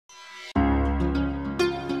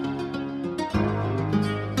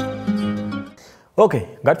Okay,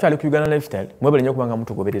 ngatukyali ku Uganda lifestyle mwebale nnyo kubanga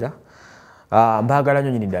mutugoberera. Mbagala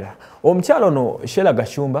nnyo nyini ddala. Omukyalo ono Sheila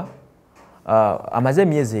Gashumba amaze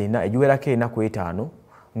emyezi 4 egiwerako ennaku 5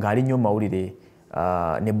 ng'ali nnyo mawulire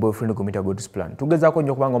ne boyfriend Gomita God's Plan. Tugezaako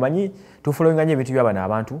nnyo kubanga omanyi tufollowinga nnyo ebintu by'abano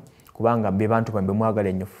abantu kubanga be bantu bambe mwagala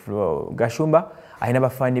ennyo. Gashumba alina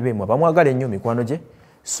bafaani be bamwagala ennyo mikwano gye.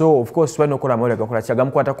 So of course balina okukola amawulire gakola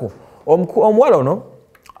kyagamukwatako. Omuwala ono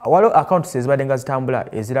waliwo accounts ezibadde nga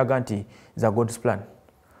zitambula eziraga nti za God's Plan.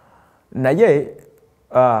 Naye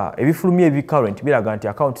ebifulumye ebi current biraga nti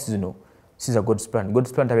accounts zino si za God's Plan.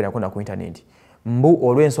 God's Plan tabeerako na ku internet. Mbu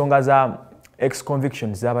olw'ensonga za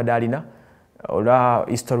ex-convictions z'abadde alina olwa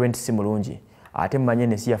historiant si mulungi. Ate mmanye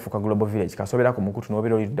ensi yafuuka global village kasoberako ku mukutu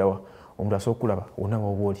n'obeera oli ddawa omuntu asobola okulaba onaaba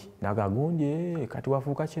oba oli nagagundye kati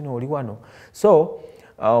wafuuka kino oli wano. So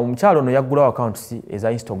omukyalo ono yaggulawo accounts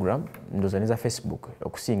eza Instagram ndowooza n'eza Facebook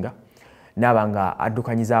okusinga n'aba nga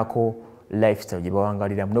addukanyizaako lifestyle gye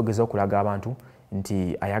bawangalira munogeza okulaga abantu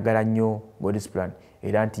nti ayagala nnyo God's Plan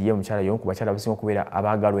era nti ye omukyala y'omu ku bakyala abasinga okubeera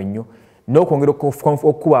abaagalwa ennyo n'okwongera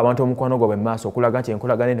okukuba abantu omukwano gwabwe mu maaso okulaga nti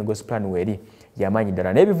enkolagana ne God's Plan weeri yamaanyi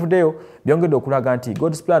ddala. N'ebivuddeyo byongedde okulaga nti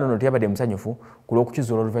God's Plan ono teyabadde musanyufu ku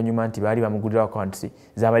lw'okukizuula oluvannyuma nti baali bamugulirawo accounts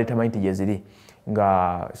z'abadde tamanyi nti gye ziri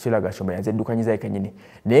nga Sheila Gashumba yazeddukanyiza yekennyini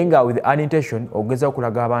naye nga with an intention okugeza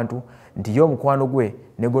okulaga abantu nti ye omukwano gwe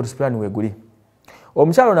ne God's Plan weeguli.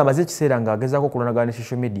 Omukyalo ono amaze ekiseera ng'agezaako okulonagana ne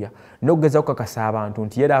social media n'okugeza kukakasa abantu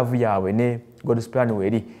nti ye laavu yaabwe ne God's Plan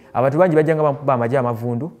weeri. Abantu bangi bajja nga bamukuba amagye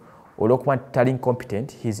amavundu olw'okuba nti tali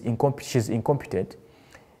incompetent, she's incompetent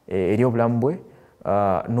eri obulamu bwe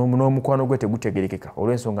n'omukwano gwe tegutegerekeka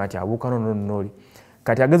olw'ensonga nti abuuka n'oli.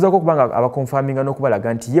 Kati agezaako okuba nga abakonfaminga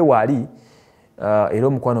n'okubalaga nti ye waali era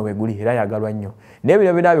omukwano weeguli era yagalwa nnyo. Naye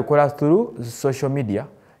bino byonna abikola through social media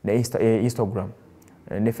ne Instagram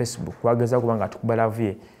ne Facebook kwageza kuba nga tukuba laavu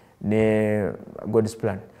ye ne God's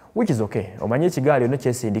Plan which is okay. Omanye ekigaali ono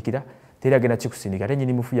kyesindikira teri agenda kikusindika ate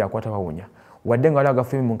nnyini mufu yakwata bawunya wadde nga waliwo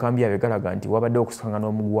agafulumi mu nkambi yaabwe galaga nti wabadde okusanga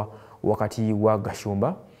n'omuguwa wakati wa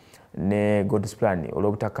Gashumba ne God's Plan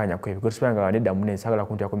olw'obutakkaanya kwebyo. God's Plan nga nedda munne saagala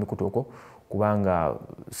kuntyako mikutu okwo kubanga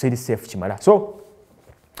siri safe kimala. So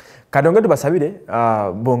kadonge tubasabire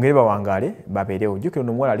bongere bawangaale babeerewo. Jjukira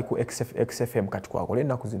ono omuwala ali ku XFM kati kwakole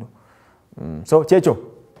ennaku zino. So kyekyo